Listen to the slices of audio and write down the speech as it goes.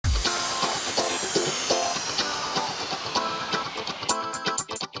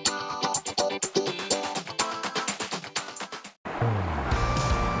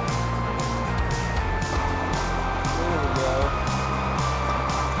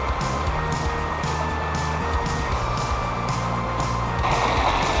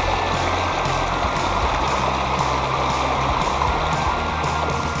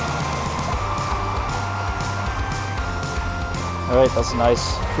right, that's a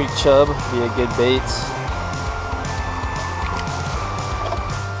nice creek chub, be a good bait.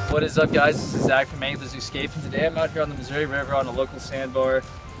 What is up, guys? This is Zach from Anglers Escape, and today I'm out here on the Missouri River on a local sandbar.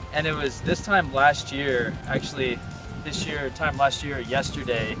 And it was this time last year, actually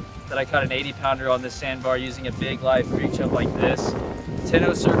yesterday, that I caught an 80-pounder on this sandbar using a big live creek chub like this.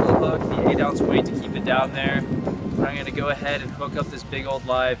 10-0 circle hook, the 8-ounce weight to keep it down there. And I'm gonna go ahead and hook up this big old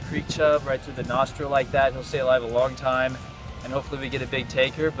live creek chub right through the nostril like that. He'll stay alive a long time, and hopefully we get a big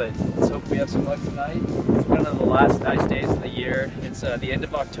taker, but let's hope we have some luck tonight. It's one of the last nice days of the year. It's the end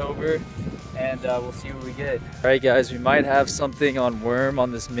of October, and we'll see what we get. All right, guys, we might have something on worm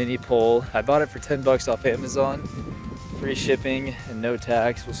on this mini pole. I bought it for 10 bucks off Amazon. Free shipping and no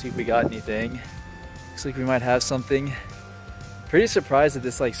tax. We'll see if we got anything. Looks like we might have something. Pretty surprised that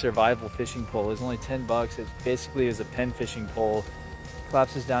this like survival fishing pole is only 10 bucks. It basically is a pen fishing pole.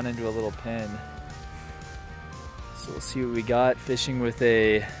 Collapses down into a little pen. So we'll see what we got. Fishing with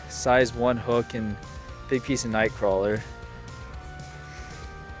a size 1 hook and big piece of night crawler.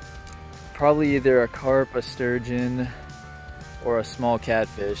 Probably either a carp, a sturgeon, or a small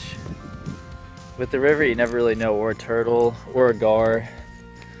catfish. With the river, you never really know, or a turtle, or a gar.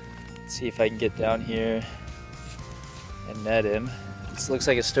 Let's see if I can get down here and net him. This looks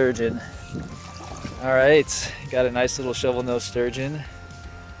like a sturgeon. All right, got a nice little shovelnose sturgeon.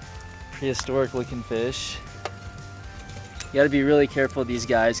 Prehistoric looking fish. You gotta be really careful with these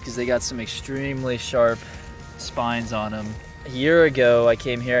guys because they got some extremely sharp spines on them. A year ago, I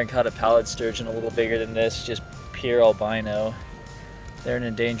came here and caught a pallid sturgeon a little bigger than this, just pure albino. They're an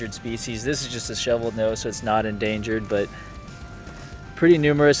endangered species. This is just a shoveled nose, so it's not endangered, but pretty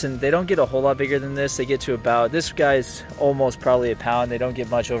numerous, and they don't get a whole lot bigger than this. They get to about, this guy's almost probably a pound. They don't get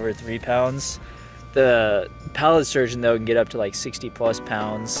much over 3 pounds. The pallid sturgeon, though, can get up to like 60+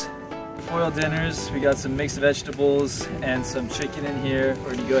 pounds. Foil dinners, we got some mixed vegetables and some chicken in here.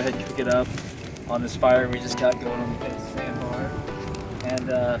 We're gonna go ahead and cook it up on this fire we just got going on the sandbar.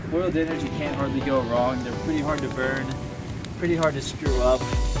 And foil dinners, you can't hardly go wrong. They're pretty hard to burn, pretty hard to screw up,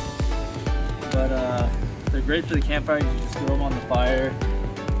 but they're great for the campfire. You just throw them on the fire,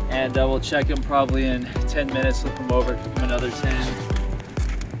 and we'll check them probably in 10 minutes, flip them over, cook them another 10.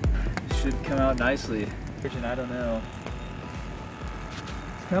 Should come out nicely. I don't know.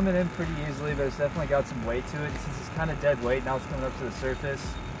 It's coming in pretty easily, but it's definitely got some weight to it. Since it's kind of dead weight, now it's coming up to the surface.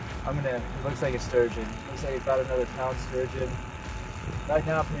 It looks like a sturgeon. Looks like about another pound sturgeon. Right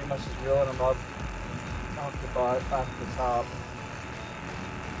now, pretty much just reeling them up off the top.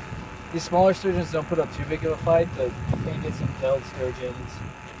 These smaller sturgeons don't put up too big of a fight, but you can get some tailed sturgeons.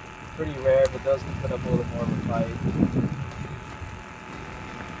 Pretty rare, but those can put up a little more of a fight.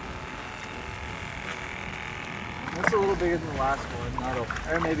 That's a little bigger than the last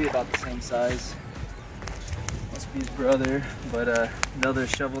one, or maybe about the same size. Must be his brother, but another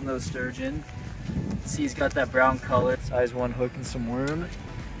shovelnose sturgeon. See, he's got that brown color. Size 1 hook and some worm.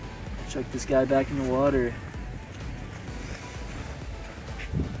 Chuck this guy back in the water.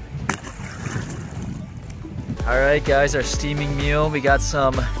 All right, guys, our steaming meal. We got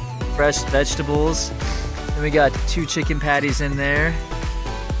some fresh vegetables, and we got 2 chicken patties in there.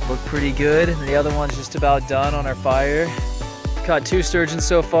 Look pretty good. And the other one's just about done on our fire. Caught 2 sturgeons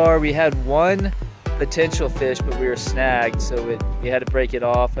so far. We had 1 potential fish, but we were snagged, so we had to break it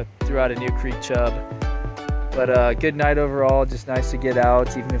off. I threw out a new creek chub. But good night overall. Just nice to get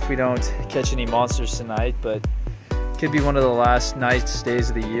out, even if we don't catch any monsters tonight. But could be one of the last nice days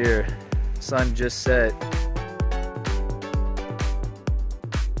of the year. Sun just set.